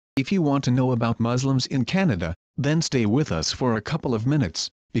If you want to know about Muslims in Canada, then stay with us for a couple of minutes,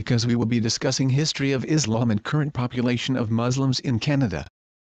 because we will be discussing history of Islam and current population of Muslims in Canada.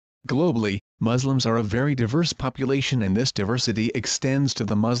 Globally, Muslims are a very diverse population, and this diversity extends to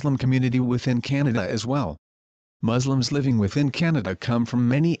the Muslim community within Canada as well. Muslims living within Canada come from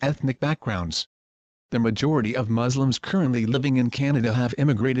many ethnic backgrounds. The majority of Muslims currently living in Canada have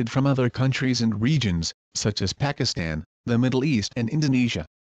immigrated from other countries and regions, such as Pakistan, the Middle East and Indonesia.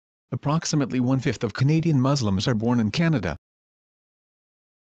 Approximately 1/5 of Canadian Muslims are born in Canada.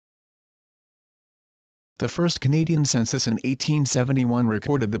 The first Canadian census in 1871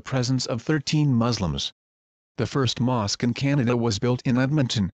 recorded the presence of 13 Muslims. The first mosque in Canada was built in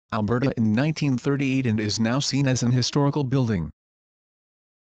Edmonton, Alberta in 1938 and is now seen as an historical building.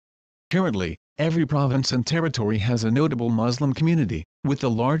 Currently, every province and territory has a notable Muslim community, with the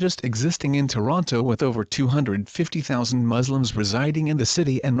largest existing in Toronto with over 250,000 Muslims residing in the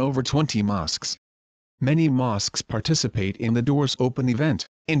city and over 20 mosques. Many mosques participate in the Doors Open event,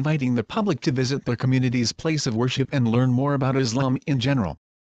 inviting the public to visit their community's place of worship and learn more about Islam in general.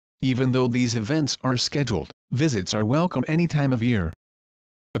 Even though these events are scheduled, visits are welcome any time of year.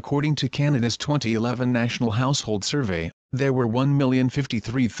 According to Canada's 2011 National Household Survey, there were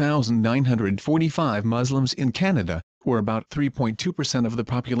 1,053,945 Muslims in Canada, or about 3.2% of the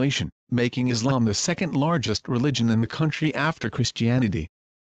population, making Islam the second largest religion in the country after Christianity.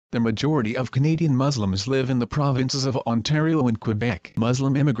 The majority of Canadian Muslims live in the provinces of Ontario and Quebec.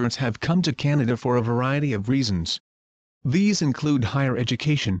 Muslim immigrants have come to Canada for a variety of reasons. These include higher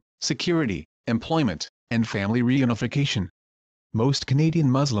education, security, employment, and family reunification. Most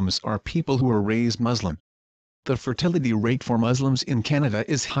Canadian Muslims are people who are raised Muslim. The fertility rate for Muslims in Canada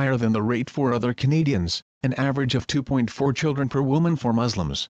is higher than the rate for other Canadians, an average of 2.4 children per woman for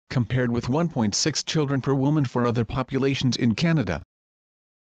Muslims, compared with 1.6 children per woman for other populations in Canada.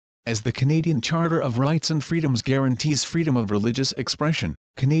 As the Canadian Charter of Rights and Freedoms guarantees freedom of religious expression,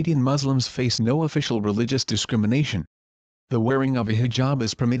 Canadian Muslims face no official religious discrimination. The wearing of a hijab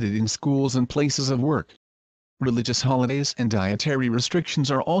is permitted in schools and places of work. Religious holidays and dietary restrictions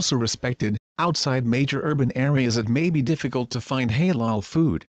are also respected. Outside major urban areas it may be difficult to find halal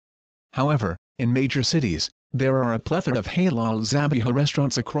food. However, in major cities, there are a plethora of halal zabiha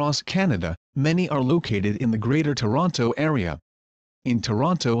restaurants across Canada. Many are located in the Greater Toronto area. In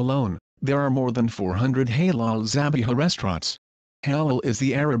Toronto alone, there are more than 400 halal zabiha restaurants. Halal is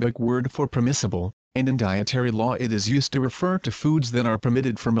the Arabic word for permissible, and in dietary law it is used to refer to foods that are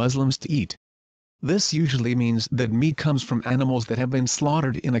permitted for Muslims to eat. This usually means that meat comes from animals that have been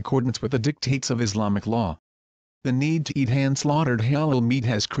slaughtered in accordance with the dictates of Islamic law. The need to eat hand-slaughtered halal meat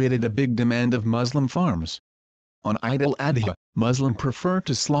has created a big demand of Muslim farms. On Eid al-Adha, Muslims prefer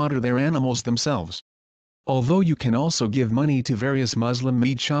to slaughter their animals themselves. Although you can also give money to various Muslim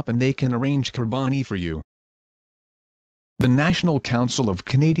meat shops and they can arrange qurbani for you. The National Council of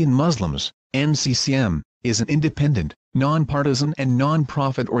Canadian Muslims, NCCM, is an independent, non-partisan and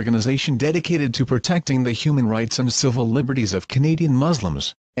non-profit organization dedicated to protecting the human rights and civil liberties of Canadian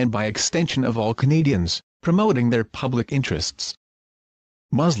Muslims, and by extension of all Canadians, promoting their public interests.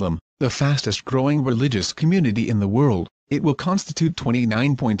 Muslim, the fastest-growing religious community in the world, it will constitute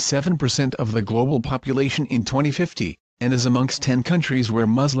 29.7% of the global population in 2050, and is amongst 10 countries where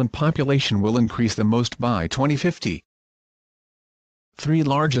Muslim population will increase the most by 2050. Three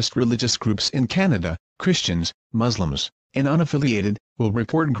largest religious groups in Canada, Christians, Muslims, and unaffiliated, will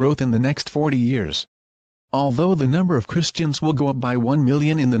record growth in the next 40 years. Although the number of Christians will go up by 1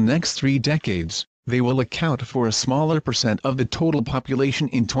 million in the next 3 decades, they will account for a smaller percent of the total population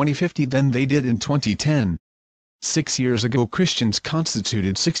in 2050 than they did in 2010. 6 years ago Christians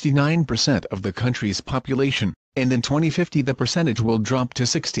constituted 69% of the country's population, and in 2050 the percentage will drop to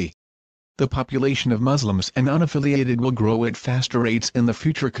 60%. The population of Muslims and unaffiliated will grow at faster rates in the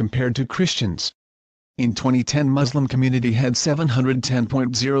future compared to Christians. In 2010 Muslim community had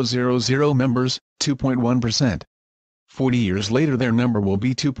 710,000 members, 2.1%. 40 years later their number will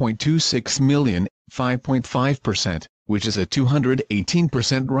be 2.26 million, 5.5%, which is a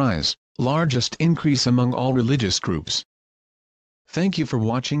 218% rise, largest increase among all religious groups. Thank you for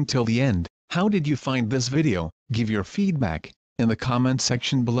watching till the end. How did you find this video? Give your feedback in the comment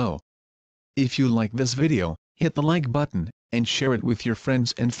section below. If you like this video, hit the like button, and share it with your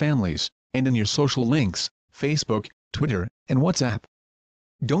friends and families, and in your social links, Facebook, Twitter, and WhatsApp.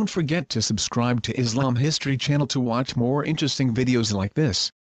 Don't forget to subscribe to Islam History channel to watch more interesting videos like this.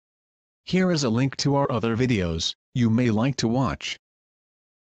 Here is a link to our other videos you may like to watch.